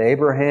covenant with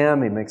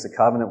Abraham. He makes a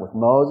covenant with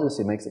Moses.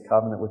 He makes a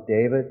covenant with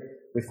David.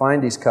 We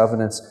find these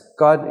covenants.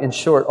 God, in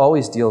short,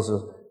 always deals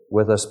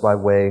with us by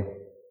way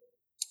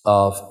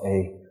of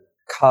a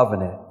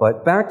covenant.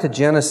 But back to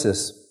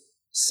Genesis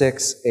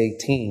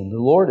 6:18, the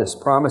Lord is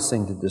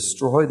promising to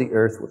destroy the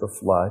earth with a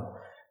flood,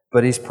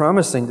 but He's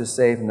promising to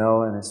save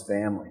Noah and his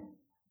family.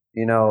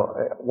 You know,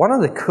 one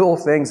of the cool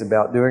things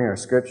about doing our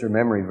scripture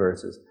memory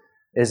verses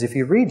is if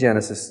you read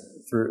Genesis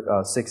through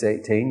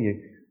 6:18,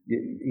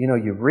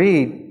 you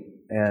read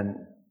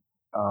and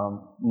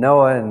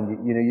Noah,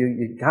 and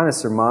you kind of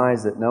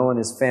surmise that Noah and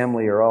his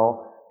family are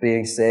all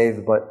being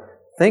saved. But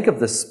think of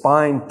the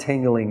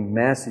spine-tingling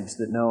message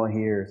that Noah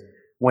hears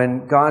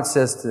when God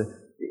says to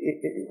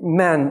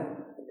men,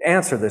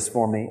 "Answer this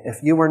for me.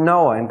 If you were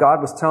Noah and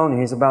God was telling you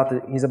He's about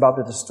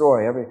to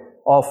destroy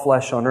all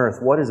flesh on earth,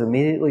 what is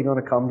immediately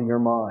going to come to your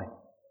mind?"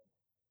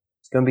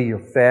 It's going to be your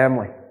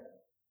family.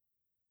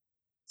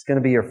 It's going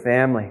to be your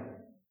family.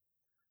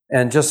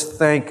 And just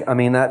think,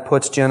 that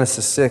puts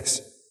Genesis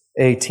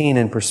 6:18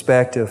 in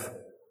perspective.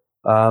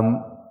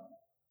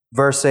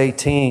 Verse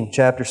 18,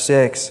 chapter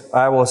 6,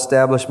 "I will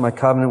establish my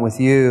covenant with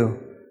you,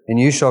 and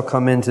you shall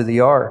come into the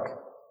ark.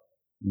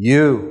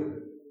 You,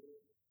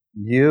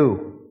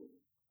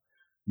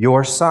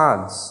 your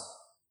sons,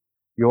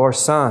 your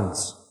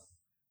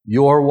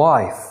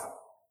wife,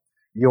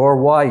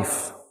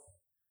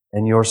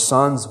 and your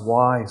sons'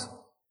 wives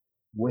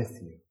with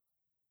you."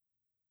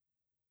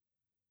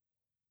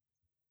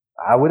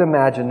 I would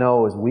imagine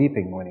Noah was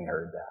weeping when he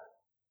heard that.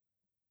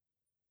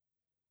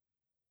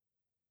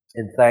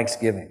 In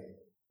thanksgiving.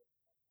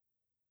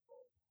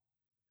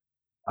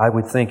 I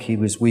would think he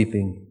was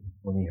weeping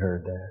when he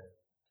heard that.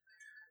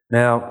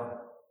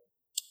 Now,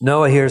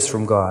 Noah hears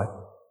from God.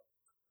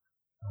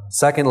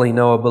 Secondly,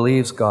 Noah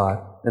believes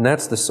God. And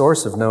that's the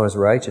source of Noah's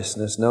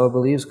righteousness. Noah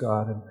believes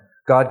God, and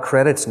God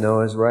credits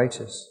Noah as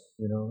righteous.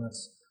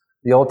 That's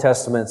the Old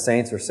Testament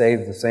saints are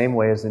saved the same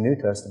way as the New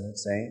Testament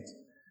saints.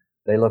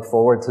 They look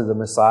forward to the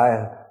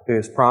Messiah who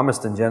is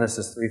promised in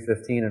Genesis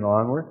 3:15 and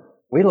onward.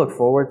 We look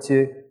forward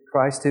to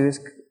Christ who is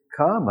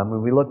come.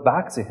 We look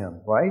back to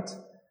Him, right?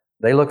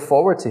 They look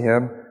forward to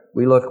Him.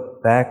 We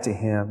look back to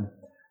Him.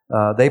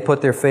 They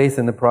put their faith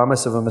in the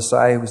promise of a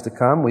Messiah who is to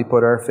come. We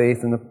put our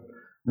faith in the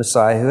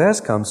Messiah who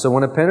has come. So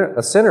when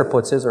a sinner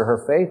puts his or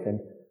her faith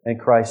in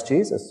Christ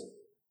Jesus,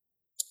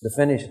 the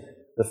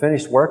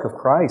finished work of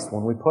Christ,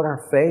 when we put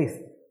our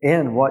faith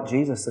in what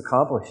Jesus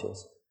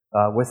accomplishes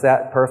with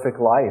that perfect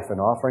life and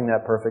offering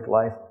that perfect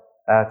life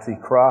at the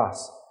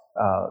cross,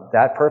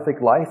 that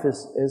perfect life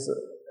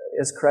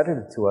is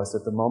credited to us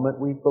at the moment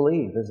we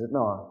believe, is it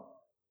not?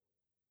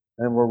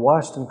 And we're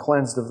washed and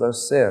cleansed of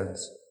those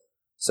sins.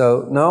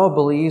 So Noah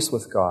believes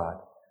with God.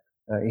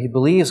 He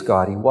believes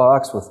God. He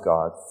walks with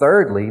God.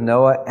 Thirdly,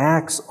 Noah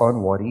acts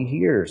on what he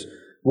hears.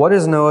 What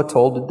is Noah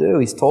told to do?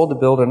 He's told to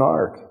build an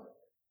ark.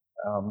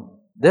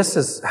 This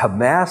is a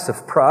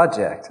massive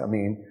project.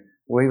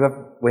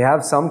 We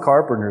have some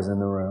carpenters in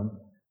the room.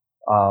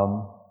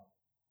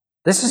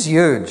 This is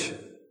huge.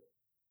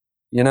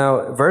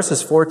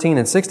 Verses 14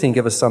 and 16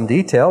 give us some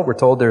detail. We're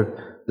told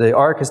the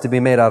ark is to be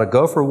made out of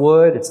gopher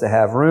wood. It's to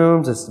have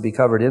rooms. It's to be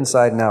covered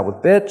inside and out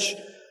with pitch.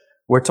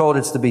 We're told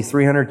it's to be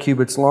 300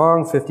 cubits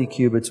long, 50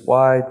 cubits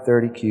wide,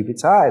 30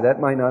 cubits high. That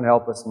might not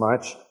help us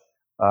much.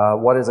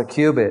 What is a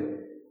cubit?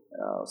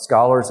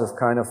 Scholars have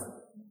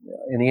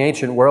in the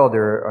ancient world,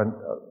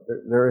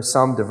 there is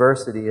some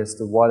diversity as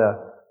to what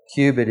a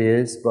cubit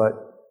is, but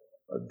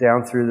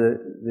down through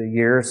the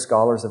years,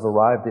 scholars have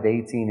arrived at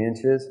 18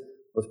 inches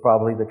was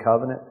probably the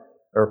covenant,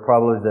 or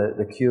probably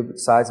the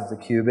size of the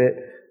cubit.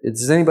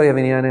 Does anybody have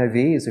any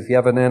NIVs? If you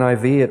have an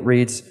NIV,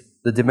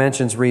 the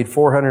dimensions read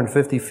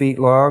 450 feet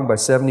long by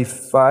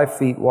 75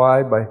 feet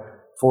wide by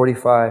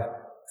 45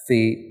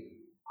 feet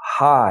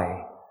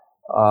high.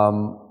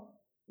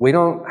 We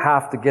don't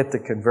have to get the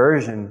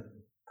conversion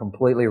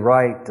completely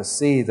right to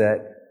see that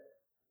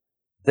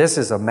this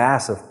is a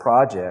massive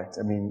project.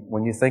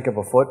 When you think of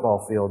a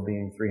football field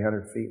being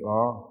 300 feet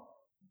long,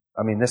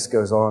 this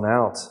goes on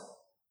out,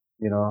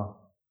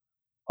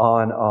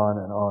 on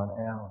and on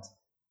out,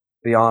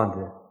 beyond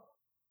the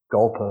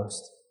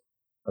goalpost,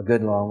 a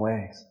good long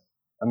ways.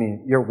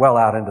 You're well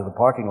out into the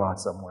parking lot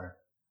somewhere.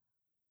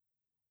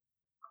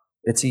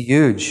 It's a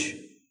huge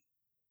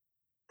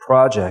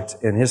project,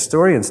 and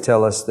historians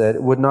tell us that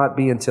it would not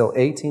be until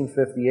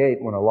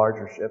 1858 when a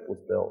larger ship was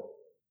built.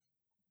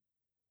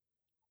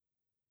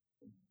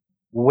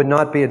 It would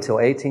not be until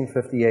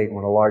 1858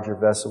 when a larger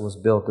vessel was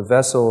built. The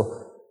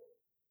vessel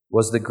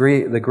was the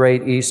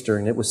Great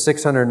Eastern. It was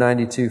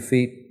 692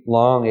 feet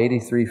long,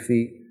 83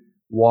 feet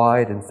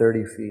wide, and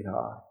 30 feet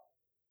high.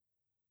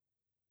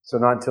 So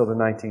not until the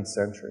 19th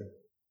century.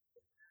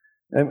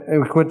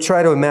 And we could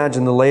try to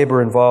imagine the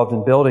labor involved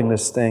in building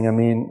this thing.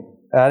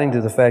 Adding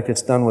to the fact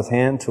it's done with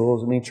hand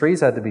tools.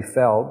 Trees had to be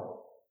felled.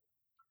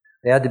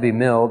 They had to be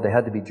milled. They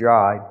had to be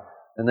dried.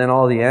 And then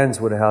all the ends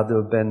would have had to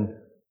have been,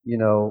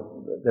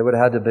 they would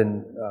have had to have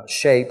been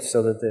shaped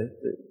so that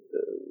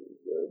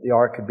the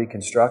ark could be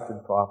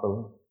constructed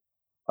properly.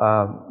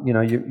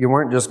 You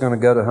weren't just going to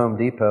go to Home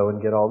Depot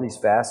and get all these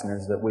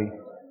fasteners that we,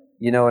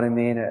 you know what I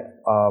mean?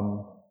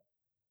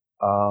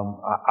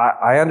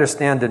 I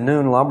understand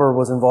Danoon Lumber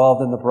was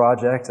involved in the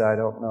project. I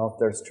don't know if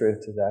there's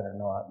truth to that or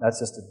not. That's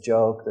just a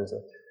joke.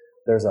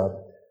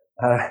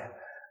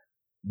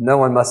 No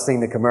one must have seen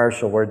the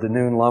commercial where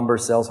Danoon Lumber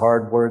sells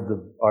hardwood.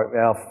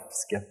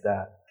 Skip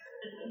that.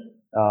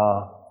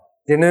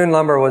 Danoon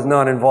Lumber was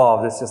not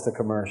involved. It's just a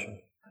commercial.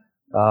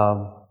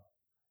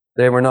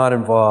 They were not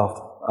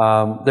involved.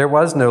 There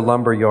was no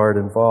lumber yard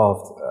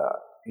involved.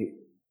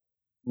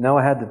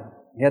 Noah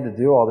had to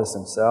do all this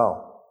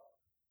himself.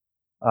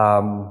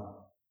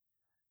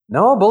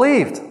 Noah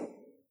believed.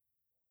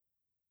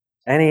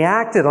 And he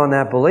acted on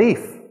that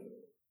belief.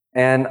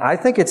 And I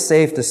think it's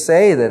safe to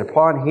say that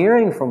upon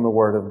hearing from the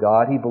Word of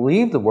God, he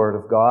believed the Word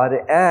of God,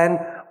 and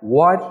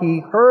what he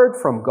heard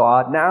from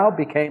God now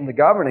became the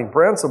governing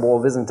principle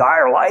of his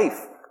entire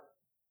life.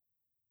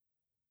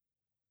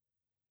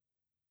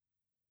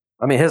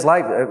 I mean, his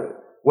life,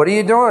 what are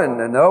you doing?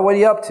 Noah, what are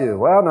you up to?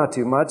 Well, not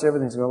too much.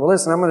 Everything's going, well,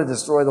 listen, I'm going to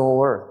destroy the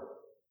whole earth.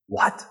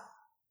 What?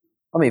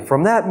 I mean,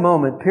 from that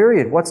moment,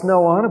 period, what's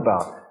Noah on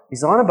about?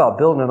 He's on about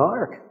building an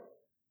ark,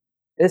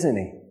 isn't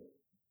he?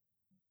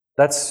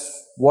 That's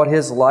what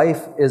his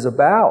life is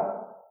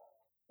about.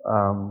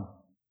 And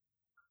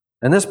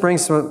this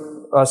brings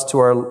us to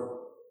our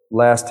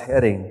last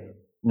heading,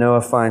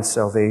 Noah finds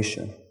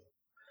salvation.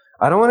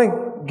 I don't want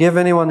to give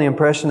anyone the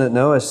impression that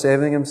Noah is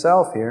saving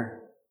himself here.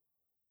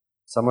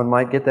 Someone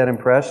might get that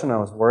impression. I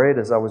was worried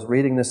as I was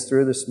reading this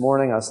through this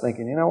morning. I was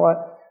thinking, you know what?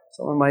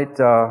 Someone might,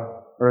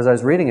 or as I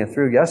was reading it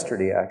through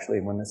yesterday,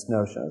 actually, when this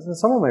notion,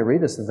 someone might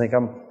read this and think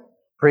I'm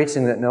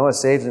preaching that Noah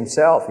saves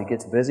himself. He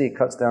gets busy, he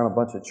cuts down a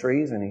bunch of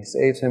trees, and he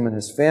saves him and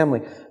his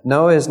family.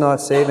 Noah is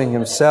not saving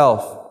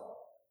himself.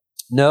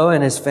 Noah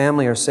and his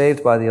family are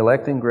saved by the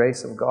electing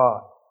grace of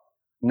God.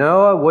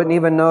 Noah wouldn't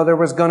even know there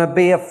was going to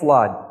be a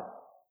flood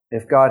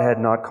if God had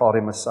not called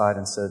him aside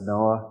and said,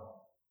 Noah,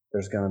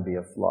 there's going to be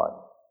a flood.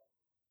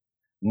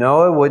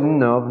 Noah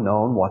wouldn't have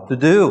known what to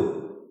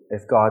do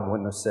if God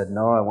wouldn't have said,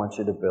 Noah, I want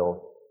you to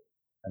build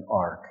an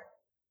ark.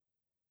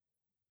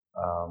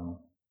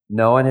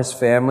 Noah and his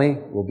family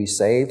will be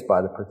saved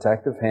by the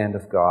protective hand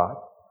of God,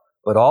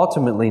 but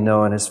ultimately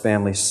Noah and his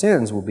family's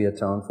sins will be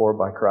atoned for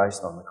by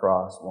Christ on the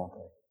cross, won't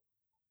they?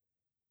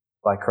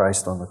 By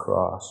Christ on the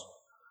cross.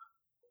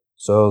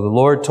 So the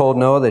Lord told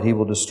Noah that he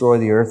will destroy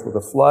the earth with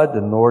a flood.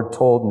 The Lord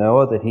told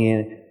Noah that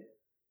he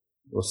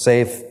will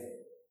save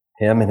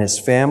him and his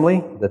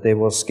family, that they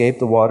will escape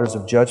the waters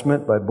of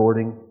judgment by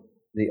boarding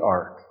the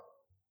ark.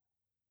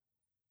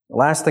 The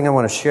last thing I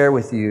want to share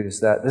with you is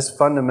that this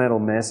fundamental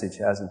message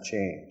hasn't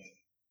changed.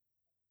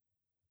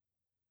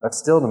 That's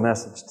still the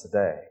message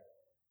today.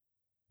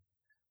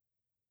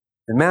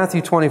 In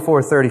Matthew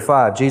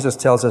 24:35, Jesus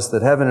tells us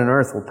that heaven and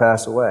earth will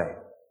pass away.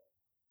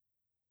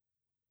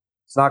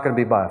 It's not going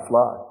to be by a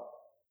flood,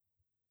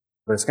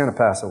 but it's going to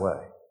pass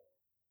away.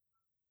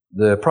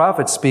 The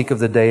prophets speak of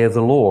the day of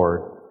the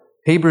Lord.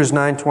 Hebrews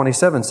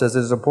 9:27 says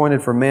it is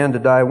appointed for man to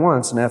die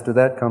once, and after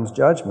that comes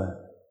judgment.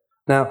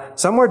 Now,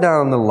 somewhere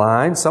down the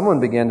line, someone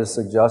began to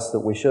suggest that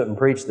we shouldn't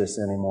preach this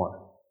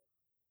anymore.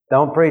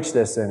 Don't preach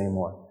this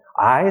anymore.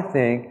 I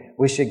think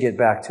we should get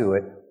back to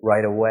it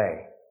right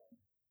away.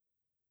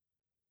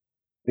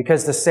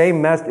 Because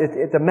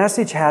the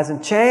message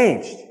hasn't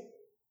changed.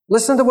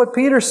 Listen to what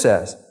Peter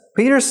says.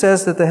 Peter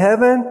says that the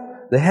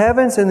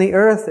heavens and the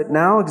earth that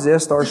now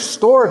exist are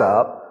stored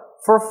up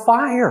for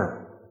fire,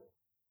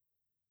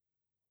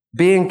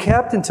 being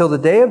kept until the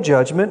day of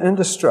judgment and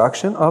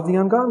destruction of the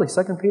ungodly.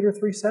 2 Peter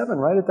 3:7.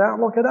 Write it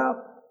down, look it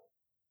up.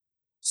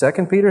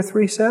 2 Peter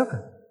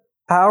 3:7.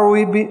 How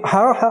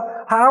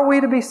are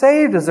we to be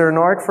saved? Is there an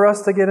ark for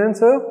us to get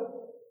into?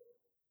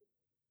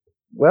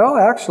 Well,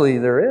 actually,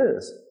 there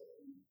is.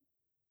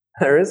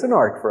 There is an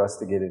ark for us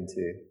to get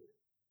into.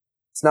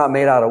 It's not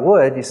made out of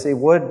wood. You see,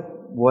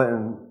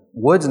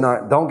 wood's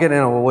not, don't get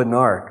into a wooden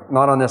ark.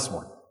 Not on this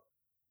one.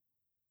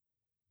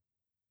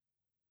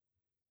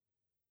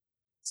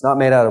 It's not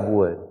made out of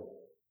wood.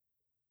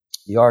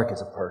 The ark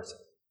is a person.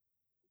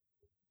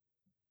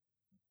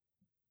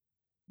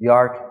 The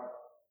ark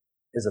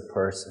is a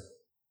person.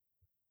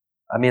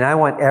 I mean, I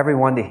want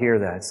everyone to hear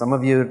that. Some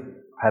of you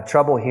have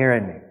trouble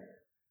hearing me.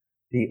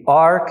 The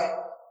ark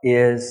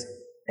is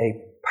a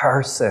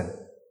person,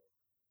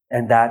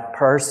 and that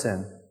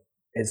person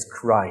is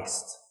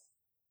Christ.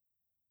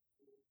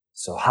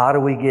 So how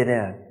do we get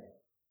in?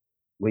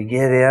 We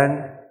get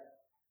in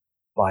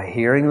by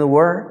hearing the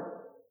Word,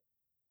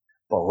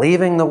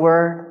 believing the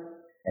Word,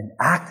 and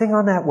acting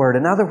on that Word.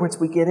 In other words,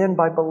 we get in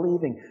by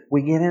believing.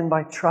 We get in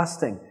by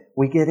trusting.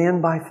 We get in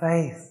by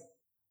faith.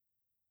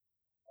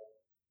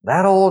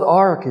 That old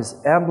ark is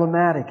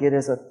emblematic. It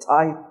is a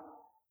type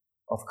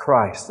of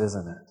Christ,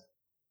 isn't it?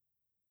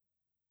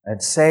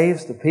 And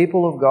saves the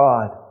people of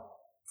God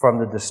from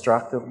the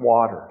destructive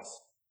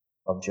waters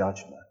of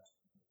judgment.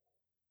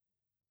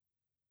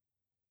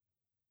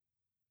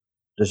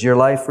 Does your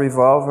life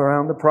revolve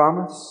around the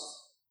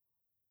promise?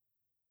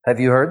 Have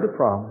you heard the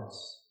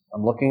promise?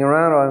 I'm looking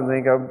around, I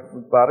think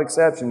without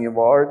exception, you've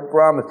all heard the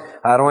promise.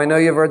 How do I know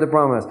you've heard the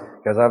promise?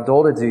 Because I've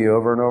told it to you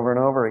over and over and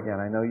over again.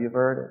 I know you've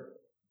heard it.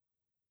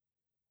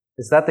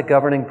 Is that the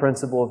governing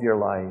principle of your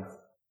life?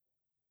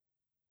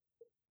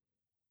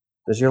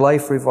 Does your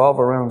life revolve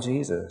around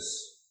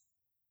Jesus?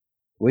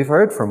 We've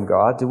heard from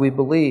God. Do we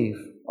believe?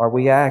 Are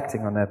we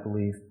acting on that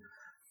belief?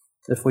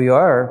 If we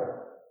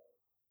are,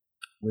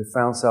 we've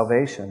found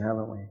salvation,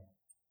 haven't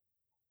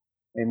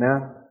we?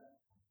 Amen?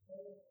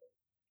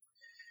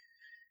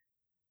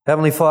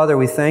 Heavenly Father,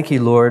 we thank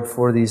you, Lord,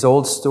 for these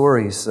old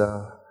stories.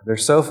 They're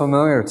so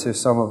familiar to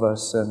some of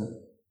us, and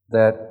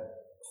that,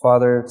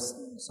 Father,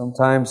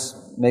 sometimes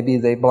maybe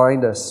they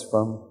blind us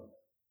from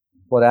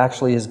what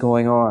actually is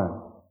going on.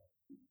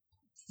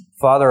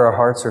 Father, our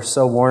hearts are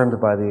so warmed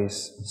by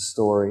these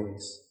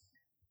stories.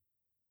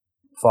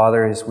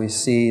 Father, as we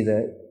see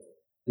that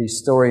these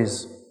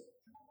stories,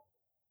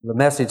 the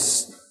message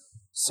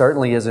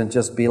certainly isn't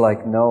just be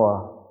like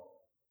Noah.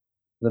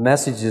 The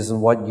message is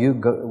in what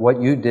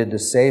you did to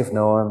save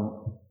Noah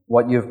and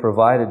what you've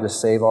provided to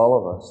save all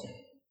of us.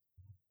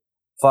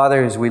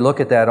 Father, as we look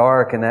at that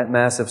ark and that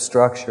massive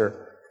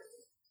structure,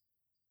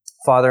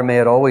 Father, may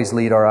it always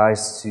lead our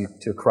eyes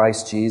to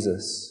Christ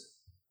Jesus.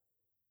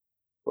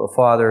 Well,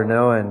 Father,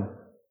 Noah and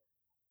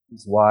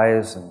his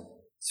wives and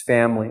his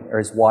family, or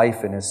his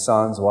wife and his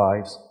sons'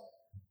 wives,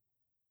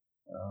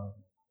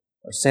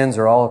 our sins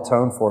are all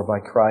atoned for by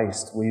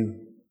Christ. We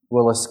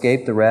will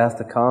escape the wrath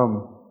to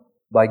come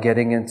by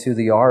getting into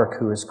the ark,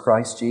 who is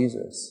Christ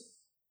Jesus.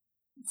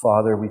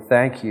 Father, we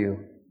thank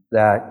you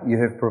that you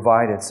have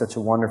provided such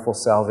a wonderful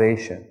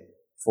salvation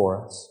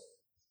for us.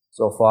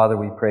 So, Father,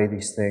 we pray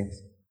these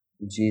things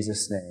in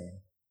Jesus' name.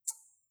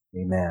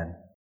 Amen.